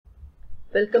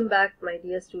Welcome back, my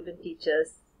dear student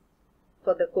teachers,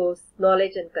 for the course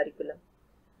Knowledge and Curriculum.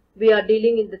 We are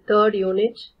dealing in the third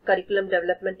unit, Curriculum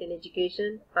Development in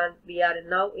Education, and we are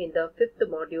now in the fifth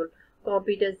module,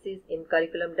 Competencies in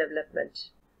Curriculum Development.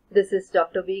 This is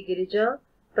Dr.V.Girija,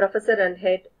 Professor and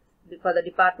Head for the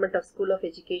Department of School of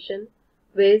Education,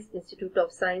 Wales Institute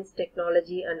of Science,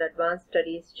 Technology and Advanced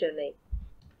Studies, Chennai.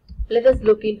 Let us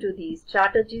look into the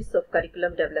strategies of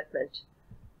curriculum development.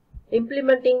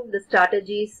 Implementing the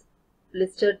strategies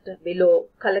listed below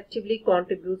collectively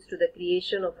contributes to the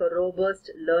creation of a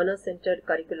robust learner-centered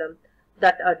curriculum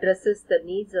that addresses the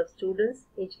needs of students,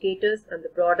 educators, and the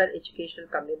broader educational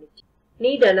community.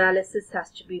 Need analysis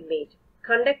has to be made.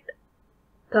 Conduct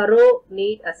thorough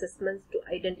need assessments to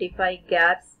identify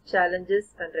gaps,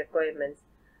 challenges, and requirements,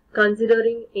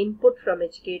 considering input from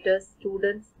educators,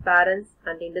 students, parents,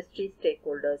 and industry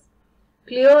stakeholders.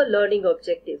 Clear learning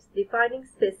objectives, defining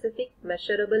specific,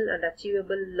 measurable and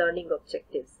achievable learning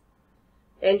objectives.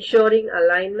 Ensuring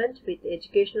alignment with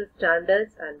educational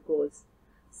standards and goals.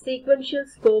 Sequential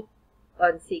scope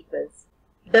and sequence.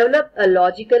 Develop a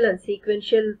logical and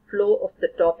sequential flow of the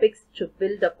topics to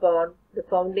build upon the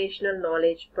foundational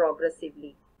knowledge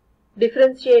progressively.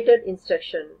 Differentiated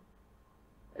instruction.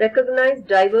 Recognize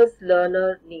diverse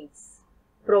learner needs,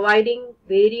 providing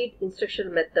varied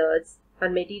instruction methods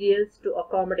and materials to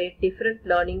accommodate different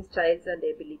learning styles and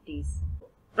abilities.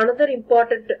 Another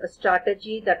important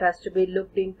strategy that has to be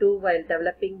looked into while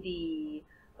developing the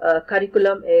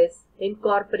curriculum is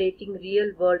incorporating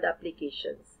real-world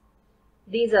applications.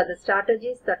 These are the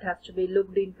strategies that have to be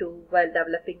looked into while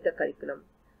developing the curriculum.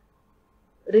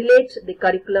 Relate the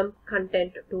curriculum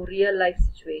content to real-life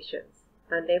situations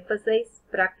and emphasize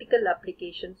practical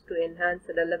applications to enhance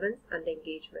relevance and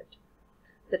engagement.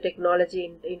 The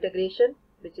technology integration,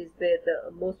 which is where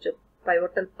the most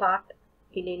pivotal part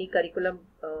in any curriculum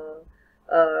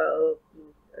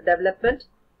development.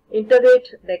 Integrate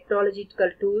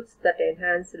technological tools that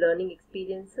enhance learning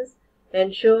experiences,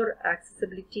 ensure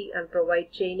accessibility and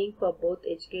provide training for both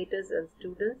educators and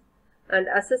students, and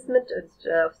assessment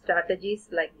strategies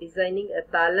like designing a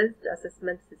balanced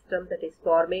assessment system that is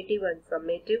formative and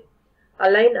summative,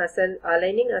 aligning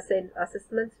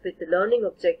assessments with learning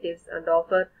objectives and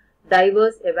offer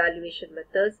diverse evaluation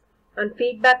methods and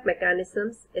feedback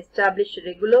mechanisms, establish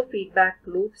regular feedback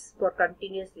loops for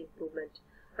continuous improvement,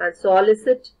 and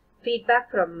solicit feedback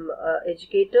from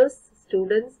educators,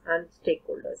 students, and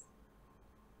stakeholders.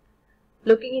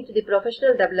 Looking into the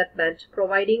professional development,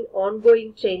 providing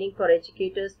ongoing training for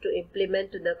educators to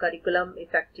implement the curriculum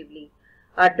effectively,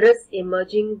 address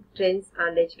emerging trends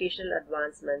and educational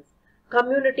advancements.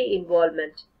 Community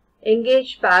involvement.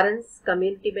 Engage parents,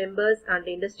 community members, and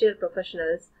industrial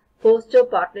professionals. Foster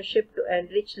partnership to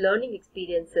enrich learning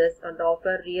experiences and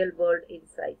offer real-world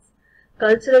insights.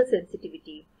 Cultural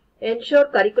sensitivity. Ensure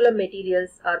curriculum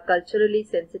materials are culturally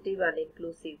sensitive and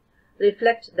inclusive.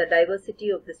 Reflect the diversity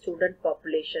of the student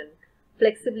population.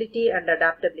 Flexibility and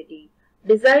adaptability.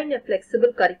 Design a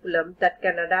flexible curriculum that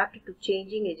can adapt to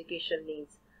changing education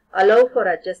needs. Allow for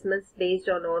adjustments based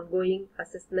on ongoing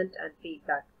assessment and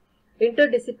feedback.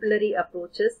 Interdisciplinary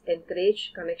approaches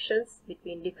encourage connections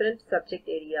between different subject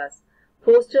areas.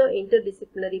 Foster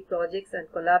interdisciplinary projects and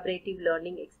collaborative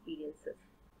learning experiences.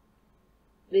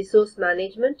 Resource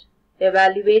management.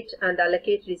 Evaluate and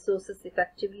allocate resources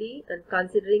effectively and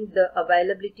considering the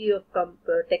availability of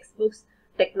textbooks,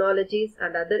 technologies,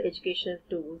 and other educational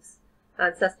tools.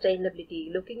 And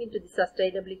sustainability. Looking into the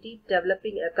sustainability,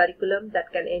 developing a curriculum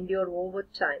that can endure over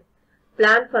time.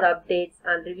 Plan for updates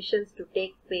and revisions to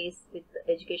take place with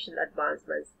educational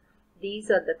advancements.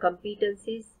 These are the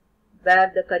competencies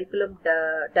where the curriculum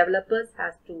developers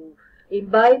has to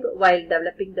imbibe while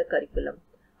developing the curriculum.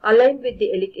 Aligned with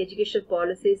the education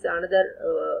policies,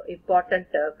 another important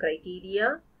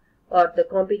criteria or the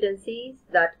competencies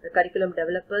that the curriculum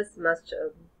developers must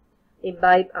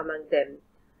imbibe among them.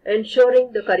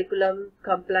 Ensuring the curriculum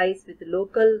complies with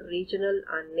local, regional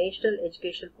and national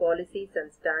educational policies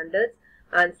and standards,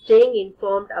 and staying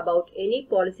informed about any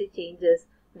policy changes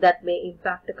that may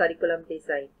impact the curriculum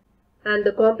design. And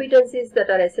the competencies that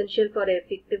are essential for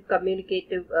effective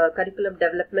communicative curriculum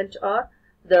development are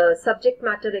the subject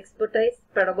matter expertise,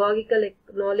 pedagogical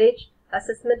knowledge,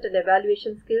 assessment and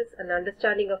evaluation skills, and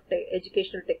understanding of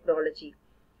educational technology.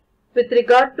 With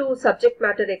regard to subject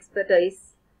matter expertise,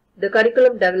 the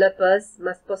curriculum developers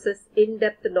must possess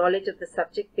in-depth knowledge of the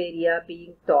subject area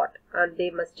being taught, and they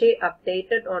must stay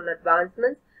updated on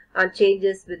advancements and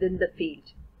changes within the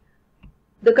field.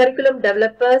 The curriculum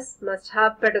developers must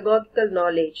have pedagogical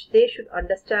knowledge. They should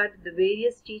understand the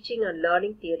various teaching and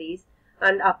learning theories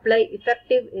and apply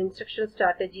effective instructional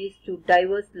strategies to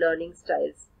diverse learning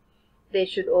styles. They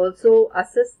should also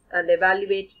assess and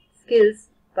evaluate skills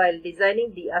while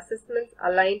designing the assessments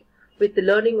aligned with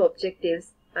learning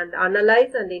objectives and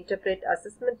analyze and interpret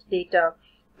assessment data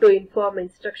to inform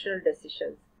instructional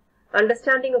decisions.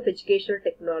 Understanding of educational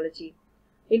technology.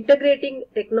 Integrating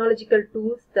technological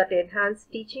tools that enhance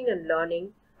teaching and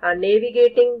learning and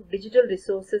navigating digital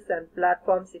resources and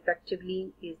platforms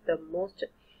effectively is the most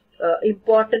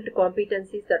important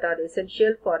competencies that are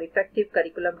essential for effective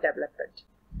curriculum development.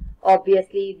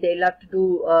 Obviously, they'll have to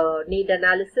do need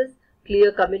analysis,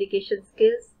 clear communication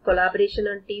skills, collaboration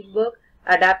and teamwork,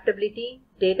 adaptability,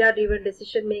 data-driven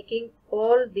decision making.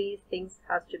 All these things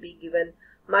has to be given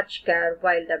much care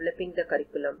while developing the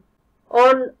curriculum.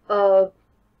 On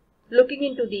looking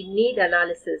into the need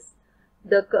analysis,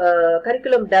 the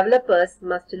curriculum developers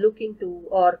must look into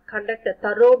or conduct a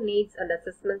thorough needs and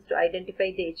assessments to identify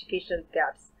the educational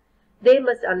gaps. They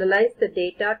must analyze the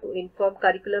data to inform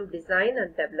curriculum design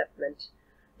and development.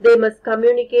 They must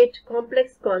communicate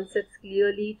complex concepts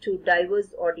clearly to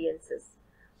diverse audiences.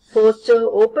 Foster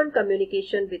open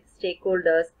communication with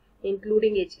stakeholders,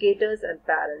 including educators and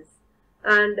parents.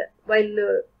 And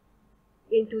while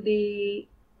into the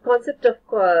concept of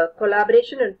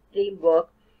collaboration and teamwork,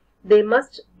 they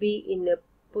must be in a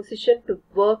position to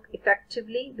work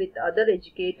effectively with other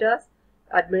educators,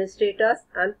 administrators,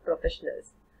 and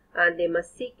professionals. And they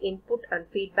must seek input and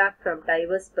feedback from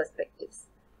diverse perspectives.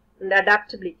 And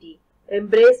adaptability.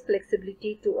 Embrace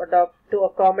flexibility to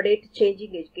accommodate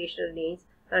changing educational needs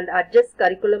and adjust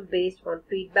curriculum based on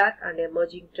feedback and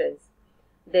emerging trends.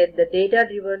 Then the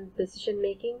data-driven decision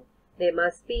making. They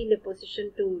must be in a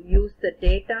position to use the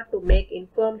data to make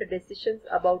informed decisions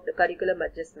about the curriculum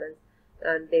adjustments,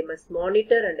 and they must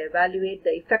monitor and evaluate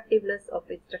the effectiveness of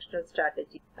instructional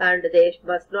strategy. And they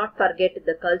must not forget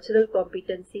the cultural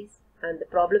competencies and the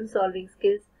problem-solving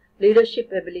skills,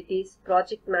 leadership abilities,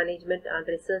 project management and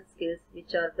research skills,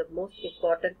 which are the most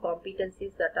important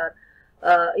competencies that are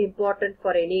important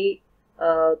for any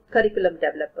curriculum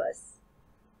developers.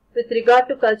 With regard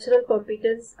to cultural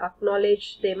competence,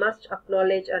 they must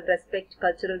acknowledge and respect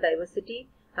cultural diversity,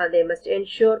 and they must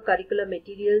ensure curriculum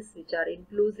materials which are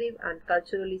inclusive and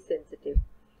culturally sensitive.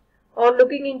 On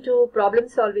looking into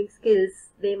problem-solving skills,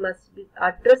 they must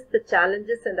address the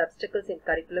challenges and obstacles in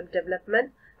curriculum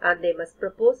development, and they must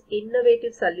propose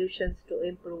innovative solutions to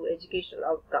improve educational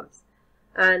outcomes.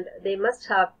 And they must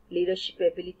have leadership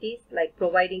abilities like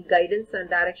providing guidance and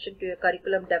direction to a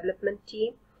curriculum development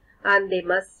team, and they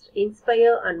must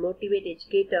inspire and motivate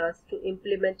educators to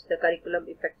implement the curriculum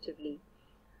effectively.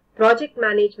 Project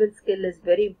management skill is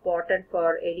very important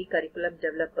for any curriculum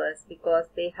developers because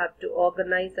they have to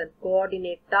organize and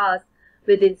coordinate tasks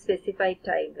within specified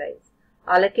timelines,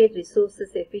 allocate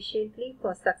resources efficiently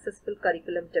for successful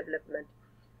curriculum development.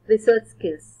 Research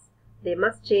skills. They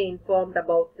must stay informed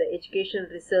about the educational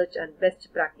research and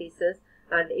best practices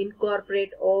and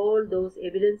incorporate all those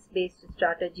evidence-based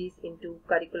strategies into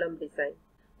curriculum design.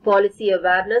 Policy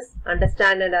awareness,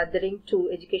 understand and adhering to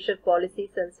educational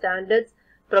policies and standards,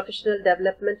 professional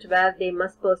development where they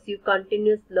must pursue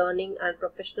continuous learning and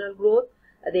professional growth.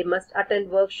 They must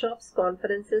attend workshops,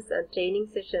 conferences and training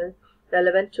sessions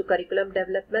relevant to curriculum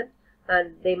development,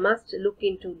 and they must look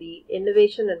into the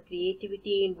innovation and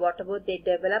creativity in whatever they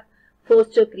develop,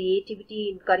 foster creativity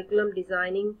in curriculum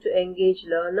designing to engage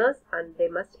learners, and they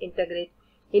must integrate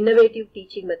innovative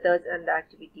teaching methods and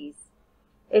activities.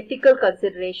 Ethical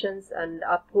considerations and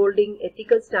upholding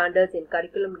ethical standards in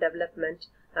curriculum development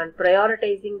and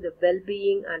prioritizing the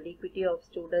well-being and equity of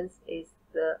students is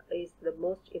the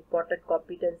most important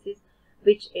competencies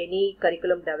which any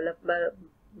curriculum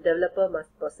developer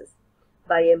must possess.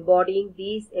 By embodying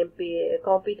these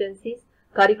competencies,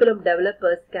 curriculum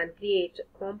developers can create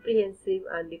comprehensive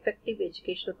and effective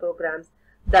educational programs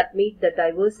that meet the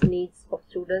diverse needs of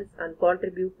students and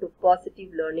contribute to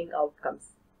positive learning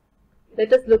outcomes.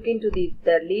 Let us look into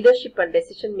their leadership and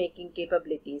decision-making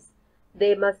capabilities.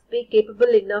 They must be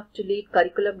capable enough to lead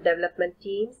curriculum development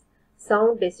teams,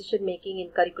 sound decision-making in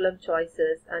curriculum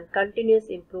choices, and continuous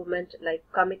improvement like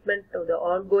commitment to the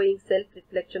ongoing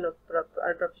self-reflection of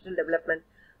professional development,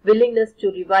 willingness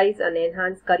to revise and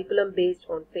enhance curriculum based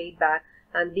on feedback,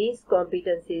 and these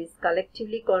competencies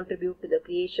collectively contribute to the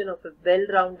creation of a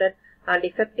well-rounded and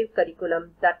effective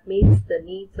curriculum that meets the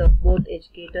needs of both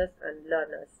educators and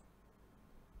learners.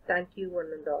 Thank you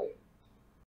one and all.